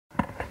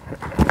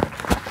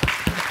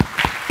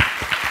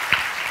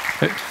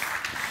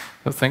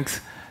So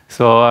thanks.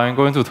 So I'm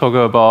going to talk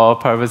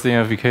about privacy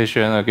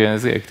amplification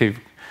against active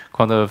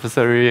quantum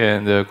adversary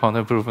and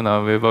quantum proof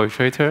non-malleable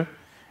iterator.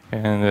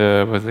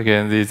 And once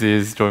again, this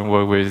is joint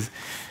work with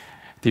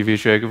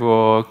Divesh,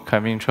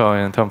 Aggarwal, Chung,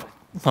 and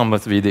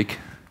Thomas Vidick.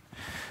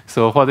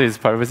 So what is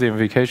privacy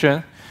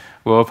amplification?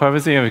 Well,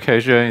 privacy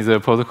amplification is a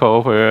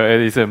protocol where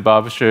Alice and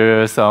Bob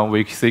share some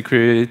weak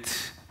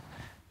secret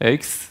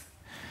X,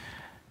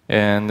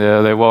 and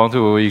they want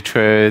to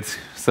iterate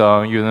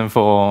some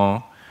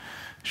uniform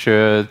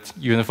shared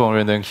uniform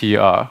random key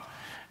R.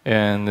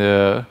 And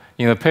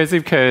in the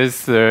passive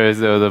case, there is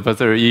the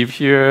adversary Eve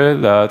here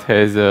that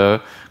has a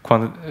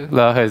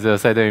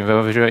side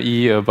information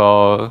E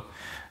about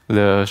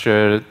the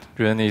shared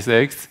randomness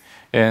X,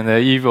 and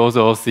Eve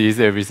also sees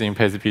everything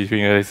passive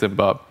between Alice and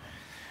Bob.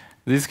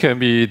 This can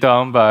be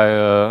done by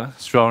a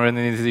strong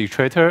randomness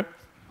iterator.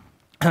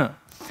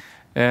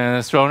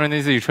 And strong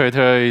randomness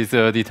iterator is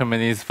a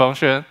deterministic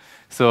function.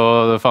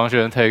 So the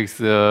function takes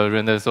the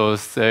random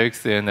source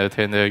X and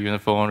obtain the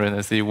uniform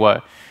random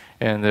Y,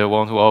 and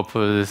want to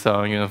output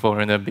some uniform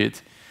random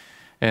bit.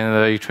 And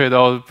the iterator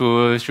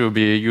output should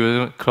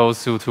be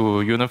close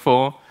to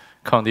uniform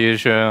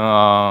condition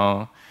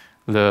on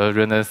the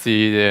random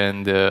seed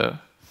and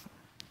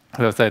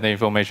the side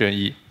information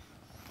E.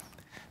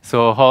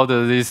 So how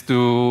does this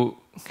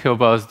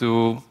help us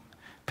do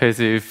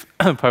passive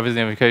privacy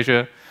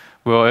amplification?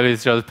 Well,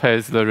 Alice just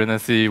pass the random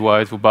seed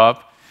Y to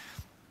Bob.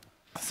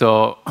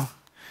 So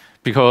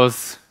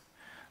because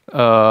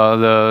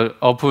the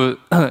output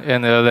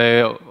and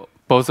they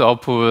both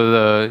output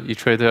the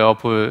iterator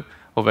output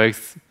of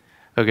X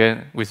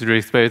again with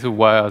respect to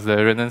Y as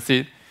the random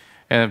seed,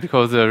 and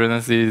because the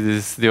random seed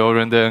is still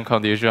random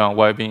condition on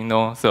Y being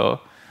known, so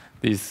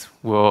the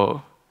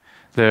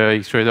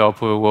iterator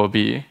output will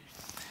be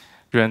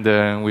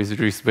random with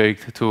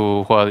respect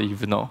to what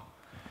Eve know.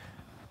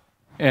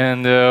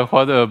 And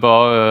what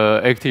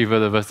about active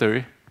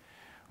adversary?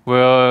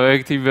 Well,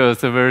 active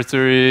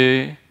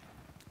adversary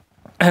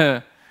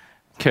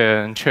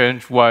can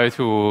change Y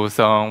to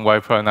some Y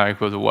prime not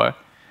equal to Y.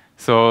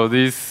 So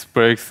this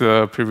breaks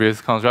the previous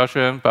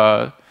construction,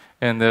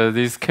 and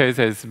this case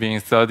has been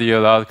studied a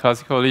lot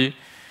classically.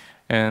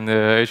 And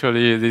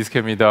actually, this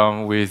can be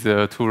done with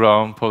a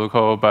two-round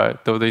protocol by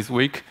this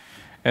week.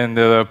 And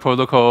the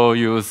protocol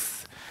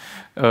uses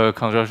a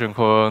construction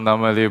called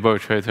non-malleable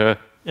iterator,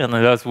 and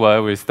that's why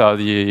we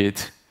study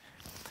it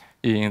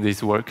in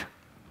this work.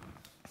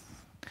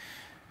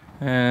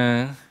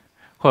 And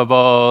what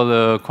about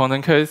the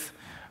quantum case?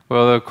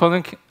 Well, the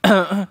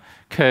quantum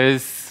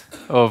case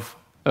of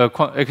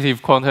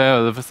active quantum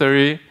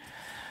adversary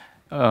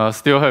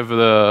still have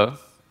the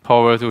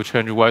power to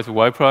change Y to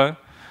Y prime,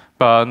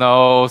 but now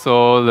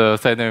also the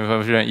side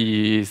information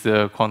E is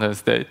the quantum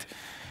state.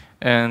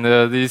 And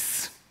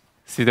this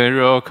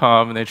scenario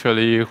comes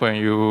naturally when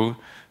you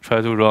try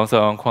to run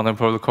some quantum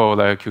protocol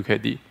like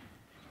QKD.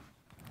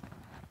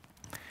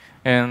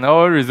 And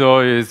our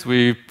result is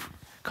we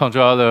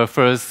construct the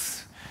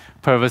first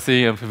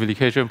privacy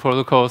amplification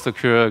protocol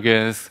secure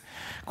against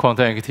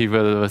quantum active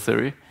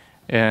adversary.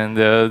 And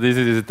this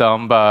is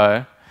done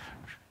by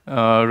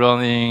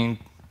running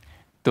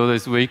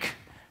this week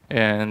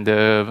and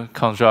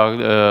construct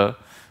the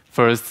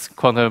first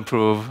quantum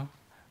proof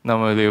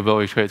non-malleable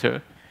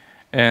iterator.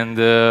 And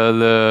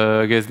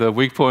I guess the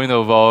weak point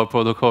of our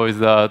protocol is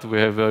that we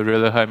have a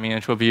really high mean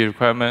entropy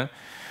requirement.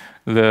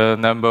 The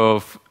number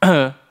of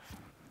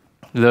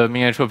the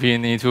mean entropy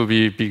needs to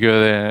be bigger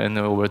than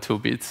over 2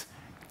 bits.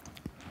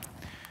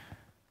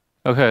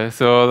 Okay,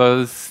 so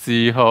let's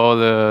see how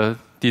the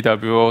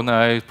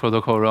DW09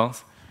 protocol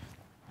runs.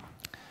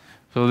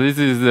 So this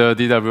is the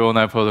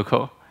DW09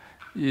 protocol.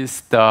 It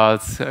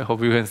starts, I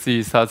hope you can see,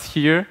 it starts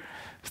here.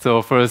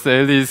 So first,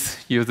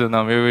 Alice uses the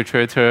non-malleable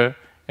iterator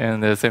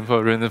and the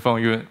sample random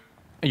from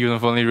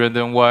uniformly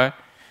random Y,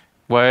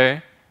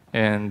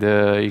 and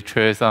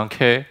iterates on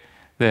K.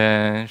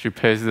 Then she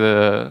pastes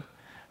the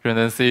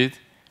random seed,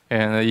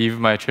 and Eve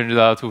might change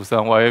that to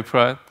some YA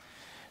prime.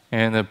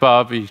 And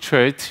Bob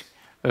iterates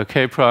a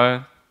K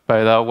prime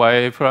by that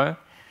YA prime.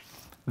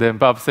 Then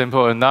Bob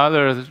sample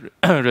another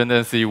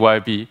random seed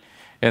YB,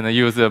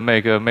 and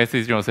make a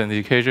message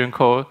authentication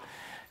code.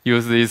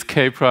 Use this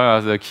K prime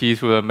as a key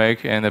to the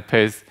make, and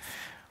paste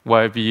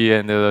YB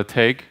and the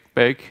take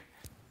back.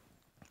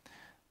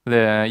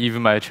 Then Eve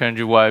might change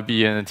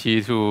YB and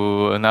T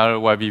to another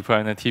YB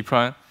prime and T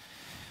prime.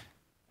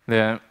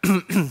 Then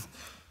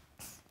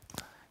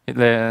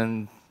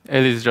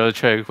Alice just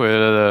check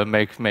whether the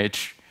make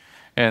match.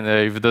 And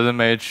if it doesn't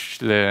match,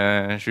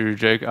 then she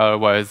rejects.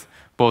 Otherwise,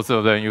 both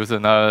of them use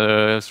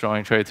another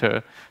strong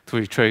iterator to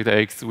iterate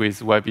X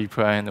with YB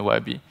prime and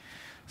YB.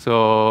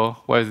 So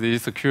why is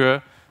this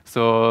secure?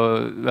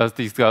 So let's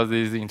discuss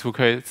this in two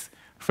cases.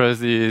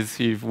 First is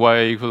if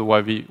Y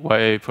equals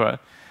YA prime,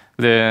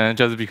 then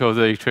just because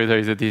the iterator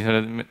is a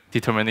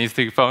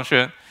deterministic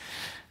function,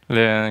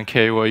 then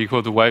K will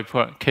equal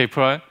to K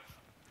prime.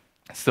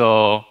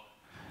 So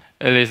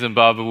Alice and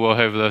Bob will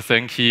have the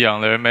same key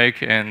on their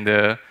make, and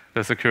the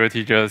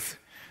security just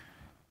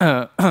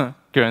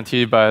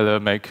guaranteed by the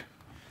make.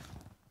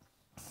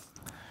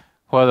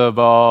 What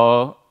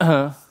about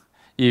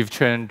if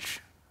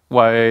change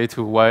ya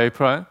to ya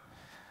prime?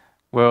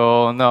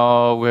 Well,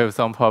 now we have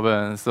some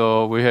problems.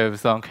 So we have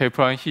some k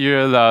prime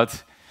here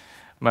that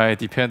might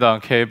depend on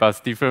k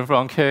but different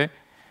from k.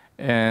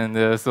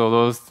 And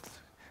so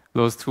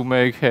those two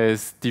make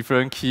has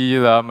different key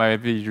that might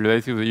be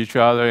related to each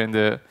other, and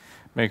the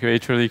make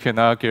actually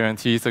cannot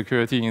guarantee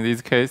security in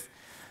this case.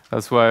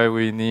 That's why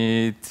we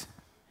need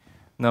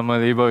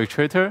non-malleable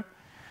extractor.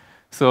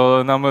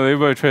 So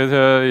non-malleable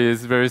extractor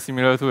is very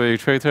similar to the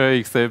extractor,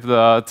 except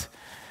that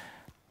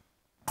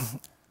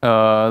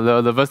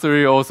the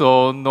adversary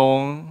also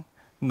know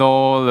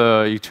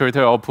the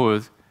extractor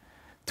output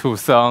to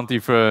some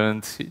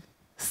different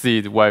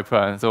seed y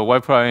prime. So y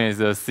prime is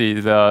a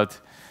seed that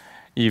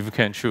Eve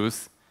can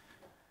choose.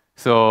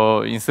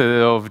 So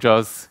instead of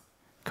just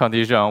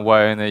condition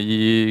y and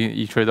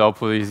e extractor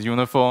output is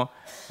uniform,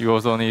 you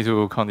also need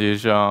to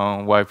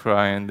condition y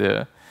prime and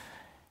the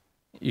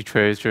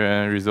extraction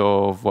and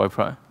resolve y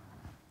prime.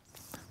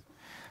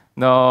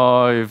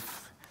 Now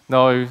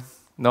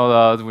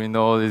that we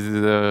know this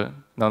is a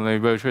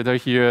non-malleable extractor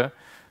here,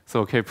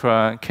 so k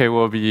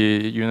will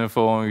be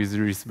uniform with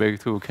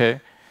respect to k.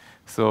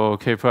 So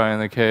k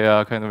prime and k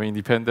are kind of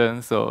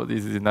independent. So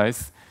this is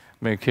nice,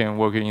 making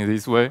working in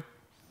this way,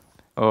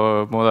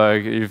 or more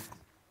like if,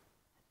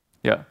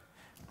 yeah.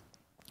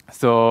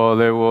 So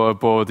they will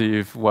abort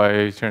if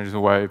y changes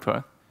to y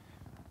prime.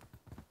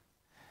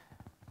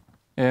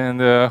 And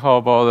how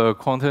about the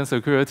quantum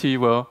security?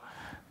 Well,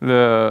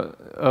 the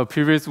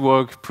previous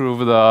work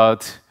proved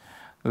that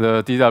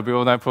the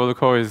DW09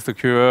 protocol is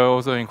secure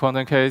also in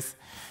quantum case,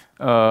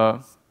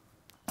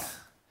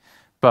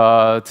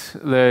 but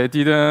they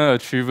didn't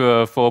achieve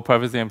a full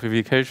privacy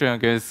amplification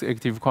against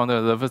active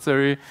quantum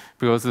adversary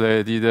because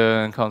they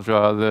didn't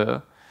construct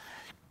the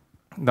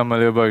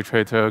non-malleable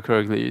extractor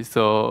correctly.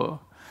 So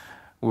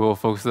we'll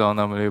focus on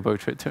non-malleable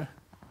extractor.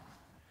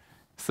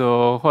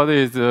 So what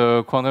is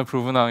the quantum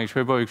proof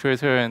non-extractable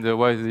extractor and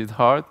why is it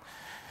hard?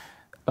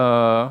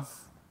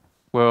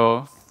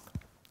 Well,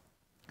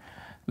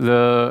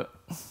 the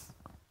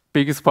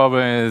biggest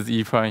problem is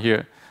E prime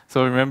here.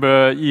 So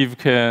remember, Eve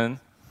can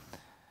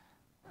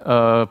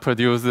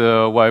produce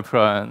the y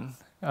prime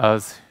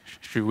as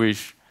she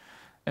wish.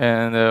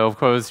 And of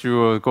course, she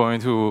will do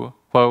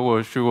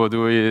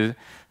is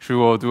she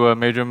will do a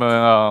measurement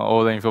on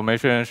all the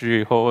information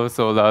she holds,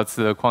 so that's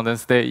the quantum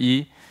state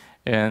E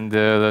and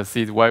the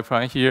seed y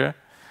prime here.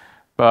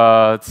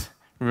 But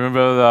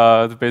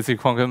remember that basic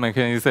quantum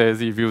mechanics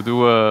says if you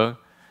do a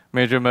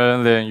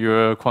measurement, then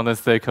your quantum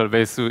state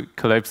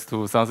collapses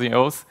to something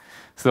else.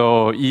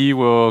 So E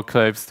will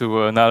collapse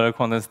to another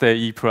quantum state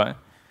E prime.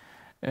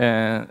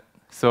 And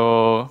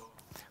so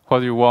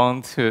what you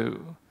want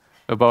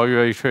about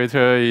your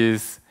extractor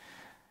is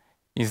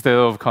instead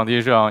of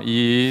condition on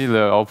E,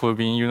 the output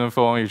being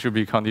uniform, it should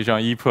be condition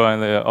on E prime,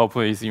 the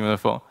output is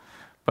uniform.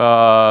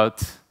 But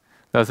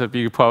that's a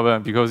big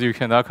problem because you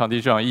cannot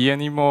condition on E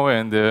anymore,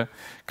 and the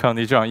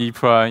condition on E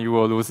prime, you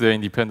will lose the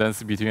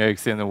independence between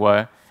X and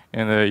Y.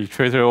 And the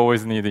extractor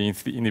always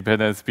needs the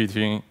independence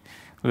between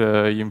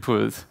the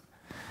inputs.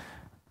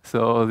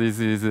 So this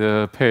is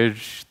a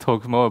page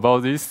talk more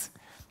about this.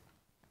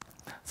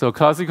 So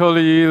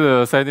classically,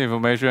 the site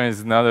information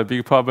is not a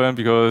big problem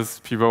because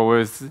people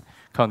always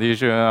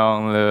condition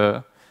on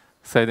the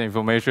site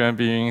information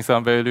being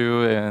some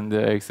value and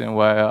the X and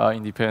Y are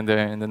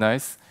independent and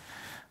nice.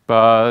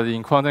 But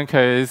in quantum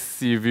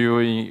case, if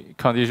you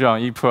condition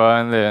on E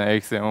prime, then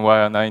X and Y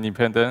are not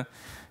independent.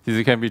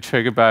 This can be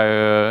checked by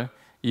a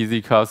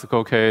easy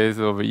classical case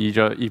of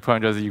E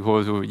prime just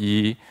equal to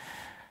E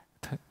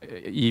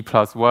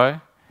plus Y.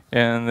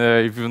 And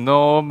if you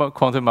know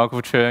quantum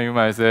Markov chain, you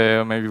might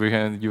say maybe we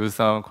can use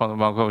some quantum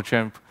Markov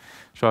chain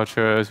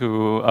structure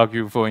to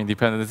argue for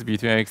independence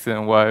between X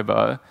and Y,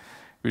 but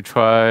we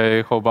try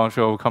a whole bunch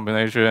of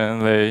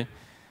combinations. They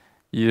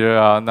either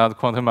are not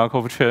quantum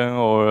Markov chain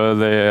or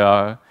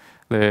they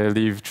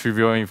leave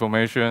trivial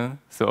information.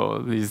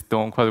 So these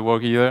don't quite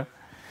work either.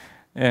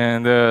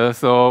 And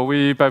so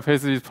we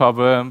bypass this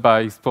problem by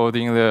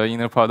exporting the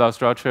inner product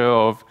structure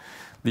of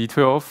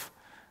Li12,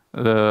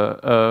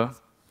 the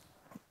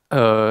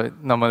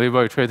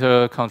non-malleable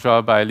extractor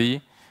constructed by Li,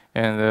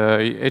 and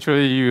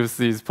actually use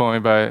this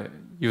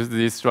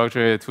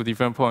structure at 2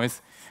 different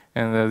points,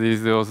 and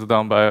this is also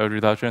done by a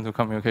reduction to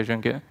communication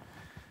gain.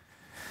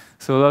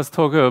 So let's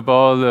talk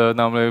about the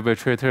non-malleable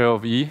extractor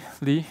of Li.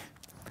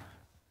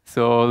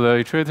 So the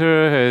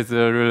extractor has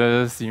a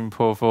really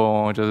simple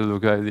form, just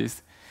look like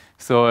this.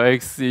 So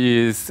X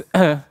is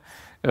a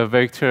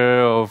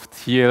vector of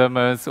T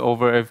elements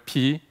over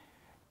Fp.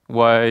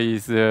 Y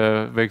is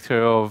a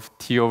vector of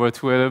T over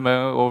 2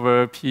 element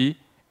over Fp.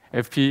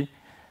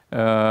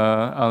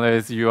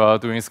 Unless you are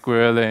doing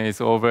square, then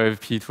it's over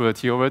Fp to the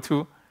T over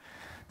 2.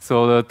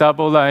 So the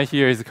double line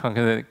here is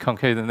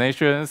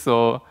concatenation.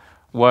 So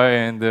Y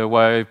and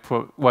Y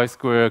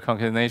square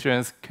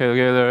concatenations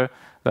together.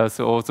 That's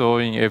also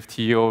in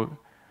Fp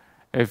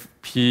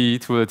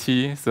to the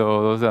T.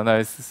 So those are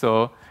nice.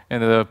 So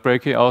and the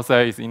bracket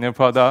outside is inner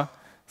product.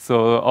 So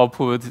the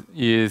output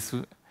is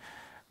an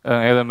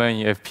element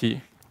in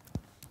FP.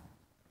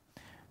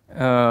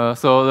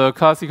 So the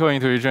classical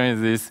intuition is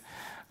this.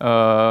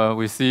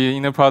 We see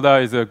inner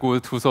product is a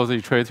good two-source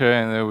iterator,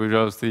 and we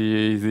just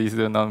see this is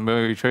a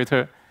non-malleable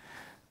iterator.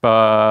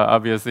 But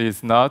obviously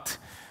it's not.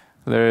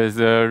 There is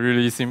a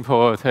really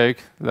simple attack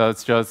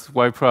that's just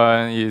y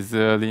prime is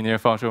a linear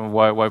function of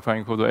y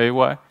prime equal to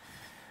ay.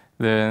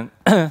 Then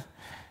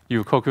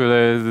you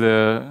calculate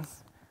the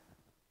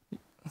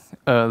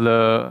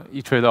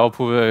iterator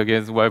output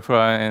against y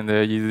prime, and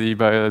easily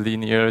by the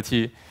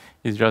linearity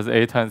is just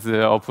a times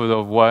the output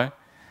of y.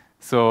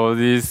 So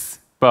this,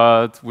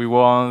 but we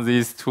want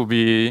this to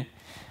be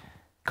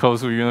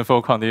close to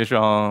uniform condition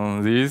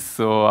on this.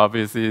 So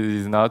obviously it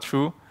is not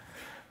true.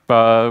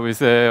 But we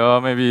say, oh,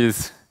 maybe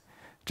it's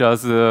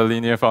just the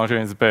linear function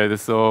is bad,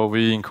 so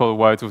we encode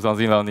y to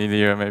something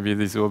nonlinear. Maybe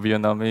this will be a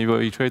non-malleable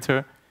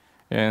iterator,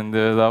 and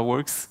that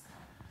works.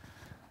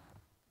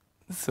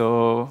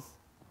 So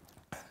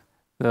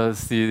let's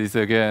see this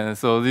again.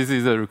 So this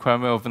is a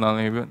requirement of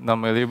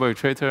non-malleable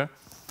iterator.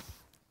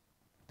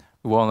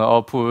 We want the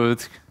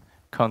output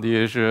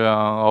condition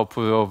on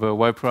output of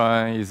y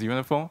prime is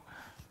uniform.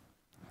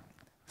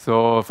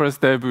 So first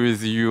step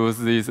is use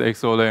this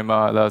XOR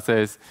lemma that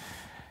says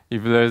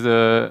if there's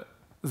a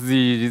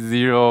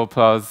z0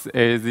 plus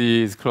az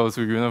is close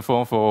to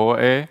uniform for all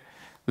a,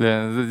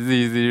 then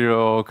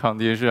z0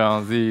 condition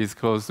on z is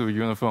close to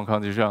uniform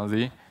condition on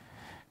z.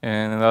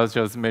 And let's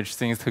just match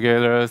things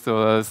together.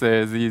 So let's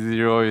say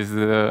z0 is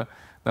the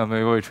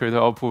non-malleable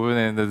iterator output,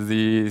 and the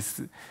z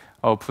is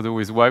output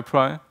with y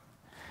prime.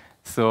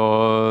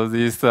 So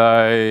this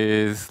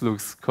side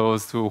looks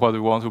close to what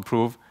we want to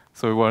prove.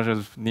 So we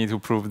just need to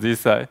prove this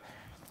side.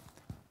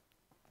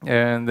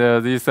 And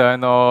this I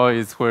know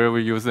is where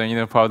we use the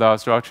inner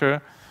product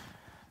structure.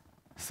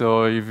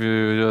 So if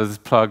you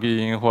just plug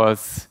in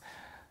what's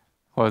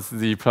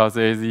z plus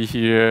az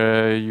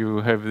here,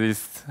 you have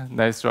this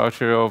nice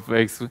structure of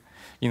x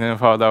inner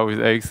product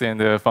with x and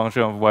the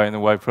function of y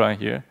and y prime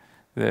here.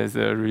 There's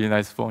a really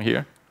nice form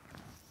here.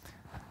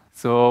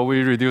 So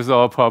we reduce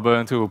our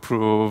problem to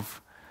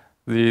prove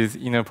this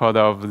inner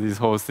product of this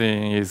whole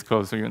thing is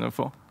close to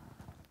uniform.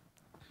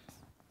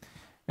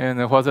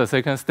 And what's the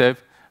second step?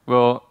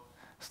 Well,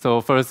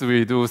 so first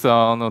we do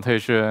some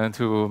notation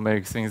to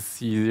make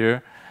things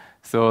easier.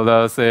 So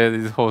let's say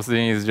this whole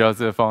thing is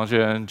just a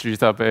function g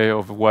sub a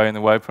of y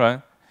and y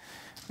prime.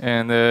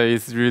 And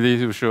it's really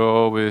to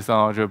show with some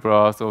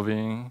algebra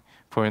solving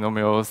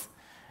polynomials.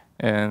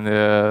 And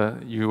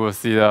you will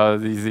see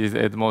that this is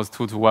at most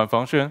 2-to-1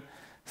 function.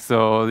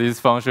 So this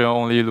function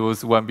only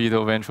loses 1 bit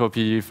of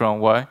entropy from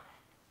y.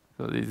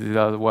 So this is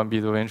 1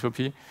 bit of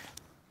entropy.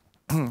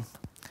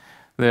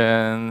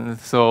 Then,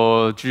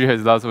 so G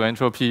has lots of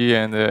entropy,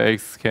 and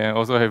X can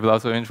also have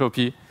lots of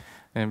entropy.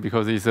 And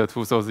because it's a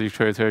two-source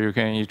iterator, you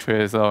can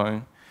iterate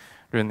on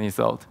this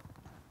out.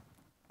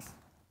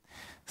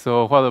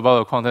 So what about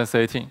the quantum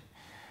setting?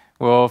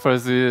 Well,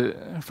 first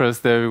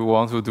step, we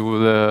want to do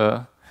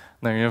the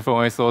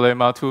non-uniform XOR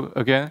lemma too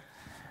again.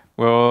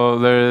 Well,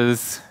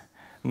 there's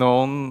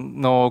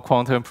no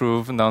quantum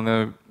proof,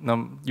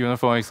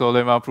 non-uniform XOR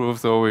lemma proof,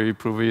 so we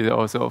prove it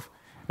ourselves.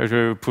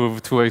 Actually, we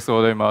prove 2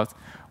 XOR lemmas.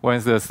 One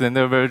is the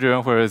standard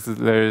version, where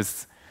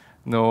there's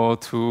no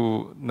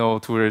two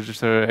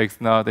register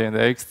x naught and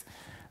x.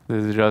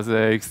 This is just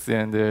x,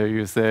 and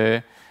you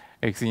say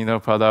x inner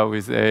product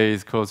with a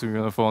is close to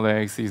uniform, then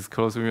x is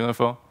close to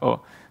uniform.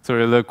 Oh,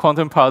 sorry, the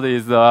quantum part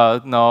is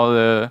that now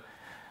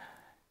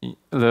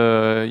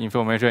the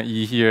information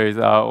E here is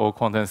all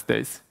quantum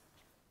states.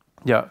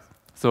 Yeah,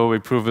 so we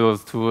prove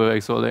those 2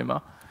 XOR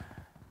lemma.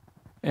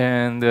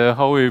 And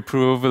how we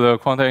prove the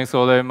quantum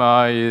XOR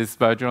lemma is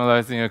by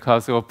generalizing a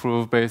classical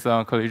proof based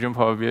on collision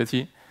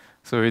probability.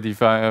 So we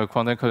define a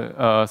quantum,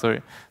 so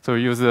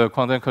we use the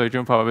quantum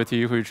collision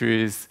probability, which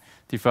is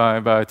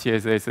defined by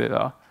TSS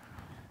eta.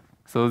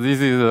 So this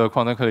is the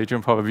quantum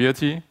collision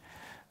probability.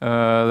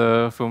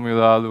 The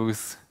formula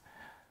looks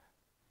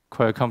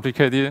quite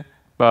complicated,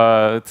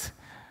 but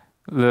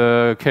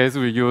the case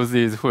we use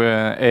is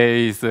when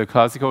A is the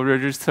classical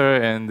register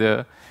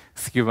and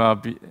sigma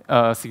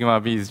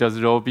b is just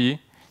rho b.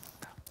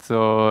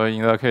 So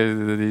in that case,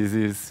 this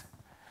is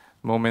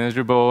more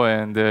manageable,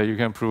 and you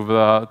can prove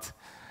that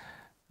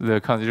the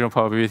conditional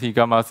probability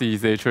gamma c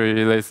is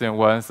actually less than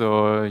 1,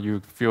 so you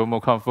feel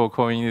more comfortable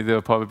calling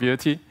the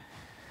probability.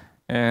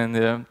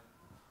 And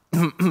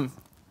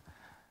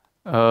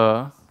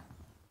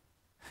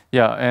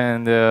yeah,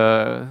 and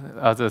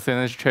as a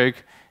sanity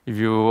check, if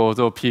you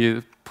also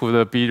put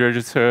the B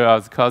register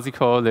as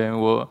classical, then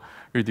we'll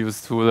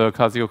reduce to the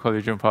classical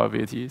collision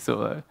probability,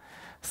 so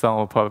sum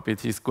of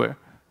probability square.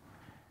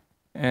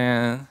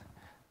 And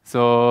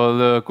so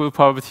the good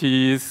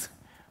properties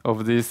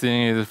of this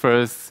thing is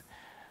first,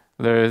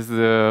 there is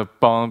the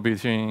bond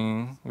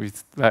between,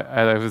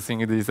 I like to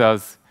think this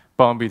as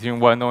bond between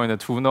one known and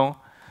two known.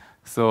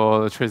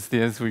 So the trace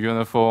distance is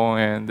uniform,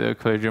 and the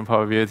collision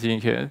probability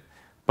can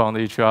bond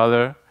each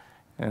other.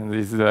 And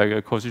this is like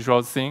a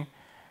Cauchy-Schwarz thing.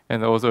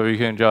 And also you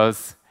can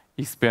just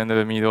expand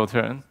the middle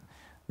term.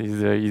 This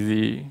is an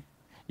easy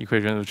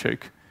equation to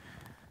check.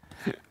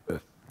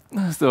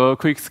 So a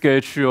quick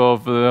sketch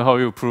of how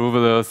you prove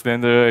the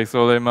standard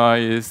XOR lemma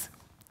is,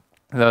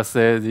 let's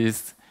say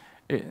this,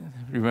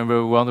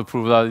 remember we want to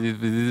prove that if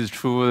this is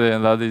true,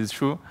 then that is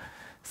true.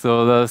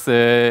 So let's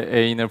say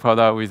A inner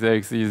product with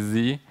X is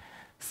Z.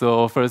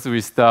 So first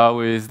we start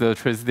with the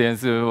trace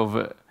density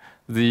of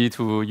Z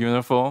to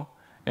uniform,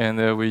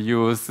 and we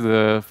use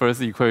the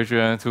first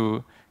equation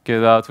to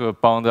get out to a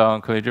bound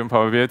on collision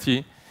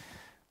probability.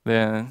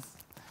 Then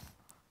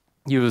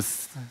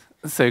use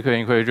second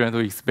equation to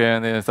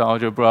expand in some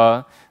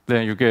algebra.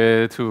 Then you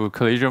get to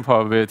collision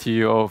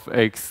probability of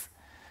X.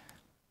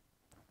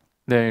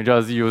 Then you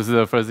just use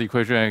the first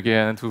equation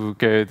again to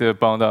get the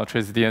bound on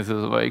trace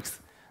density of X.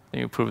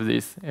 Then you prove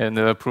this, and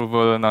the proof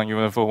of the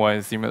non-uniform one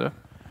is similar.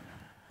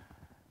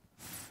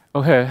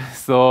 Okay,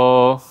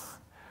 so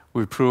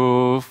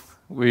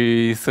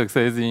we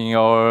succeed in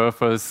our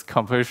first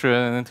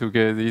compression to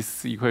get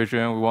this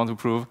equation we want to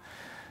prove.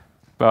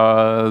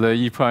 But the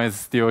E prime is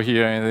still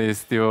here and it's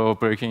still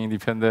breaking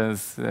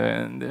independence,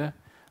 and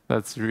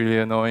that's really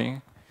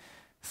annoying.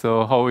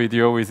 So how we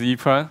deal with E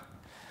prime?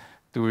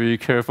 Do we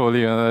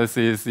carefully analyze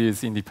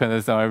its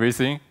independence on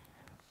everything?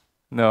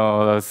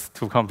 No, that's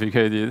too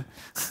complicated.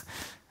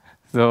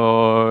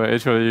 So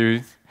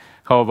actually,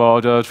 how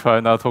about just try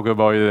not talk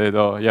about it at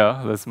all?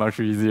 Yeah, that's much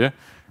easier.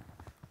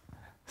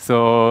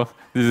 So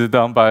this is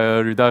done by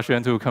a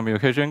reduction to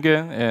communication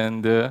gain,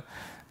 and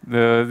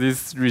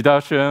this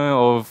reduction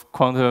of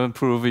quantum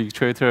proof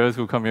extractor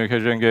to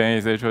communication gain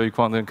is actually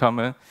quantum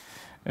common,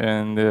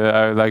 and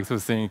I like to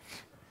think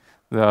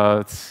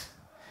that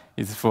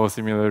it's for a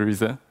similar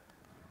reason.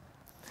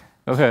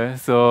 Okay,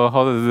 so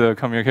how does the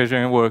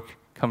communication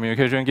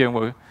gain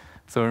work?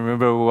 So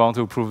remember, we want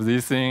to prove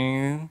this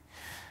thing.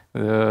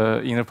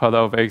 The inner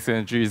product of X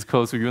and G is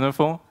close to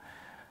uniform.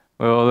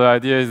 Well, the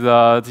idea is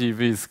that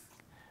if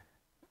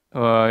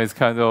it's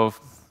kind of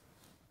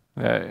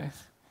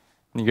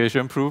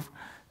negation proof,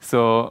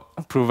 so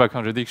proof by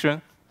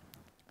contradiction.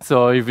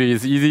 So if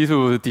it's easy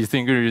to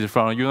distinguish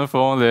from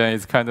uniform, then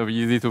it's kind of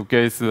easy to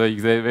guess the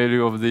exact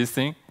value of this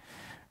thing.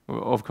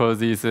 Of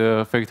course, it's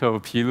a factor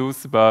of P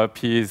loose, but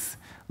P is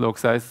log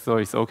size, so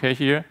it's okay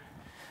here.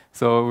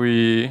 So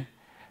we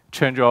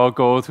change our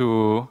goal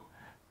to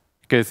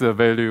guess the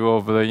value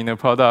of the inner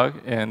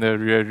product and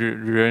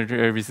rearrange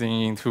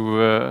everything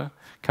into a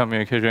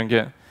communication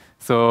gain.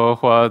 So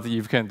what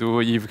Eve can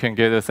do, Eve can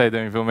get a set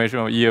of information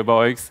of E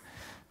about X.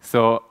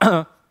 So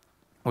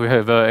we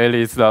have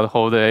Alice that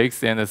hold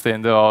X and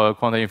send our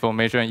quantum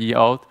information E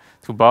out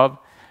to Bob,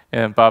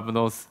 and Bob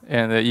knows,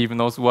 and Eve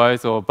knows Y,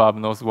 so Bob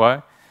knows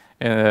Y.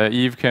 And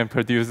Eve can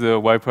produce the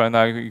Y prime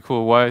not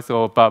equal Y,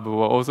 so Bob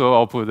will also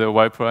output the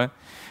Y prime.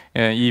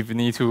 And Eve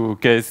needs to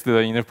guess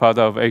the inner product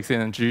of X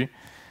and G.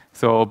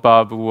 So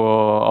Bob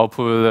will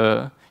output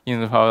the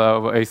inner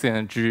product of X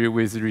and G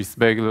with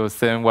respect to the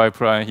same Y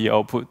prime he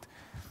output.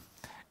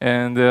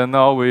 And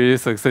now we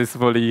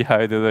successfully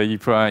hide the E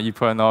prime. E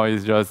prime now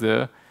is just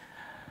the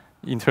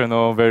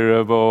internal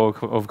variable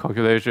of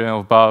calculation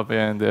of Bob,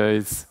 and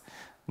it's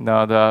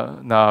not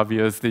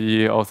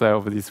obviously outside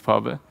of this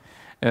problem.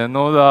 And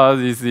note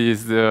that this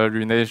is the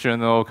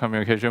relational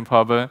communication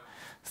problem.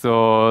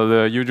 So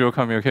the usual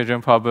communication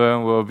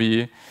problem will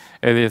be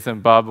Alice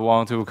and Bob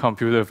want to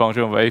compute the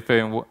function of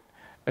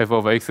f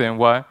of X and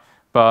Y,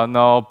 but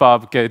now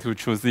Bob get to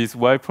choose this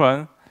Y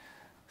prime,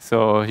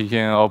 so he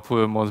can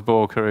output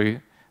multiple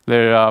correct.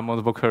 There are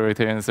multiple correct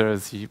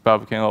answers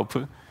Bob can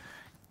output.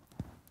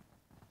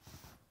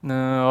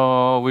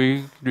 Now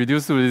we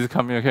reduce to this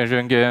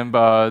communication gain,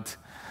 but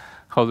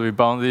how do we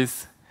bound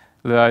this?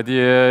 The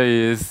idea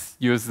is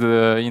use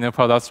the inner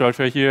product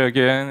structure here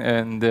again,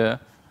 and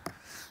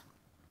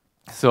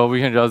so we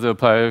can just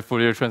apply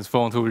Fourier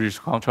transform to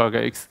reconstruct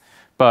X.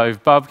 But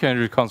if Bob can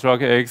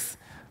reconstruct X,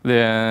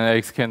 then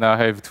X cannot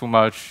have too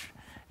much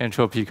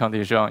entropy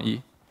condition on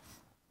E.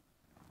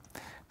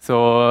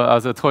 So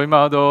as a toy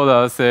model,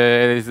 let's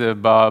say Alice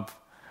and Bob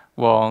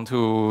want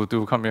to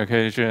do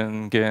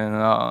communication gain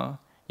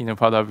inner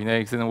product between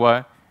X and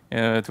Y.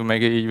 And to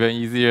make it even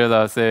easier,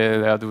 let's say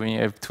they are doing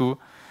F2.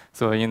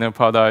 So inner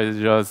product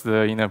is just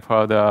the inner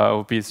product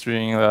of B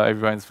string that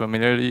everyone is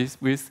familiar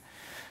with.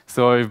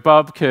 So if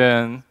Bob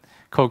can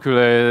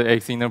calculate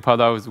X inner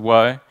product with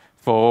Y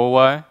for all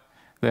Y,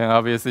 then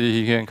obviously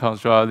he can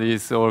construct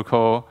this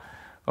oracle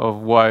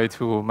of Y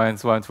to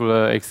 -1 to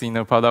the X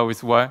inner product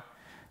with Y.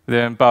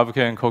 Then Bob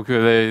can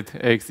calculate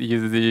X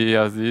easily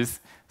as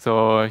this.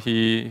 So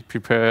he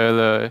prepared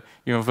the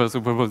uniform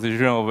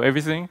superposition of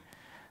everything,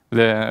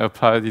 then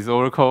apply this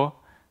oracle.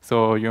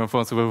 So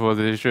uniform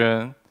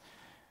superposition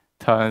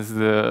times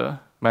the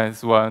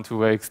 -1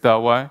 to X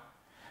dot Y.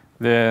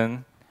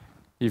 Then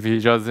if he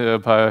just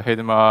apply a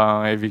headman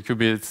on every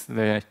qubit,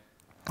 then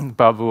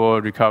Bob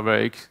will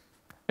recover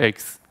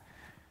X.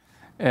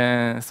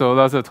 And so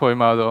that's a toy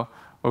model.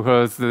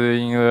 Because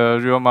in the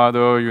real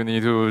model, you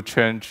need to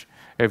change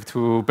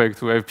F2 back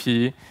to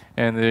FP,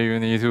 and then you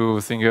need to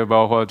think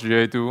about what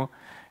GA do.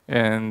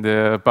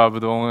 but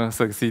don't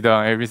succeed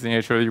on everything.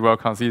 Actually, we'll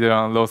consider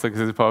on low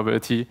success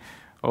probability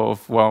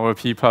of 1 over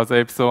p plus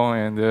epsilon,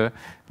 and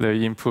the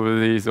input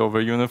is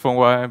over uniform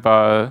y.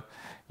 But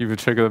if you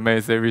check the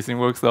math, everything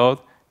works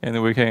out,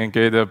 and we can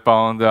get a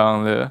bound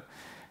on the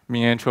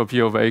mean entropy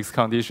of X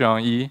condition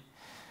on E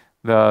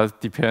that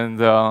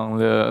depends on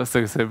the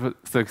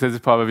success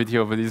probability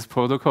of this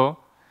protocol,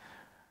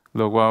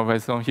 log 1 over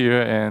epsilon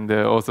here, and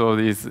also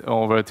this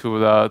over 2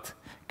 that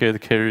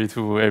get carried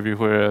to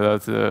everywhere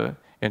that's the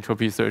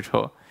entropy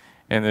threshold.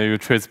 And you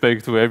trace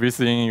back to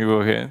everything,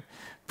 you can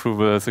prove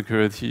the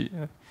security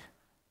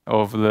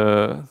of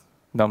the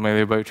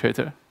non-malleable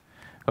extractor.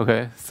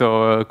 Okay,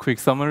 so a quick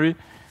summary.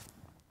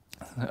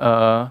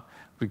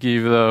 We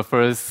give the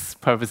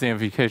first privacy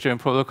verification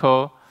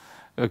protocol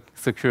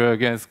secure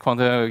against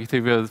quantum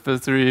activity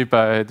adversary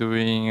by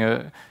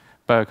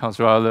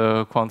construct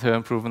the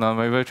quantum proof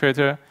non-malleable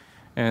extractor,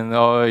 and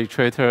our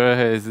extractor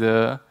has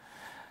the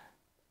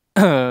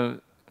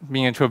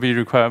mean entropy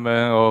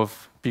requirement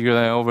of bigger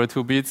than over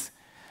 2 bits.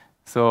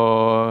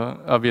 So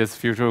obvious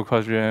future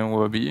question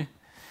will be,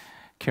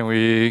 can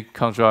we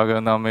construct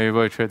a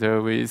non-malleable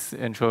extractor with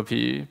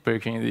entropy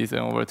breaking this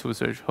over 2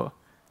 threshold?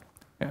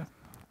 Yeah.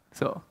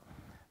 So,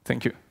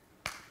 thank you.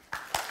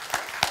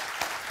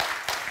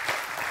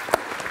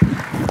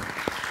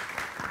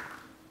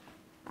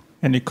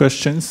 Any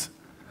questions?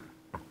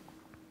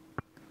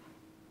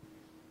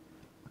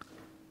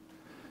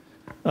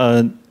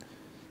 I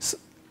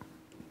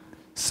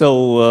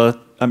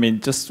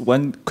mean, just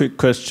one quick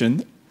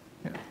question.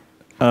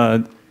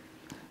 Yeah.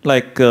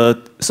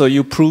 So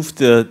you proved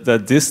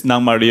that this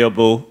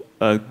non-malleable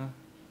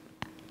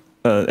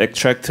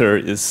extractor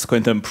is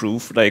quantum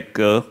proof.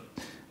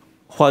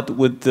 What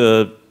would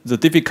the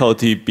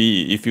difficulty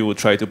be if you would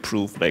try to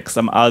prove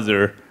some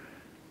other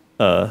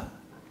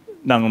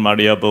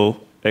non-malleable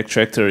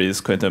extractor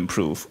is quantum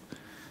proof?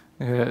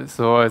 Yeah,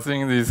 so I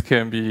think this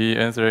can be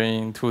answered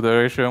in 2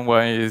 directions.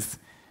 One is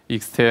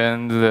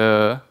extend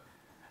the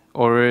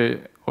already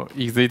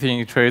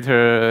existing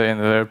extractor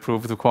and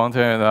prove to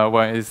quantum, and the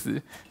one is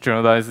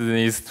generalize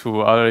this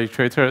to other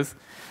extractors.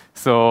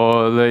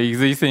 So the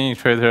existing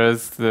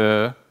extractors,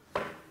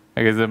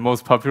 I guess the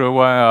most popular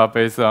one are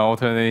based on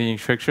alternating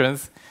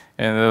instructions,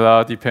 and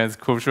that depends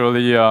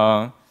crucially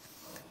on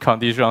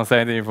condition on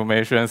sending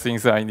information.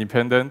 Things are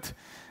independent,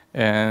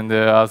 and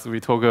as we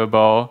talk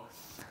about,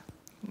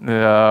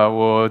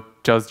 we'll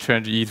just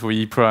change E to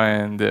E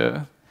prime,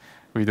 and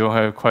we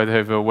don't quite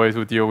have a way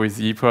to deal with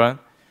E prime.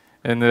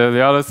 And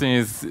the other thing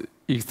is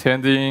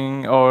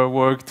extending our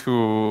work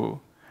to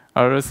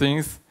other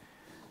things.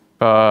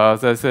 But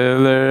as I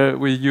said,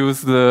 we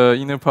use the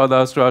inner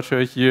product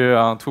structure here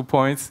on 2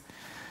 points.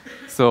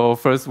 So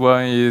first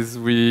one is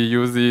we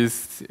use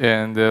this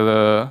and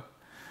the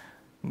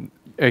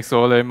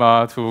XOR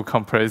lemma to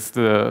compress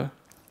the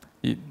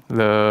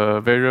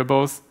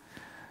variables.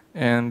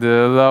 And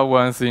that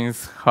one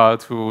thing's hard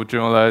to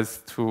generalize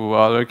to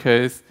other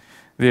case.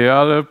 The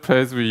other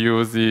place we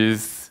use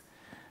is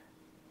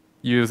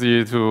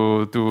it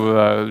to do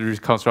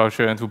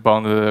reconstruction and to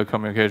bound the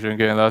communication.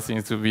 Again, that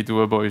seems to be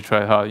doable if you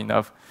try hard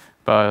enough.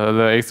 But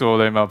the XOR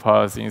lemma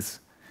part seems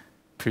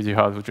pretty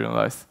hard to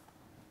generalize.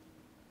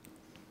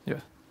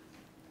 Yeah.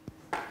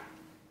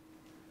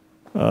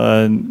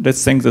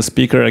 Let's thank the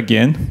speaker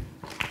again.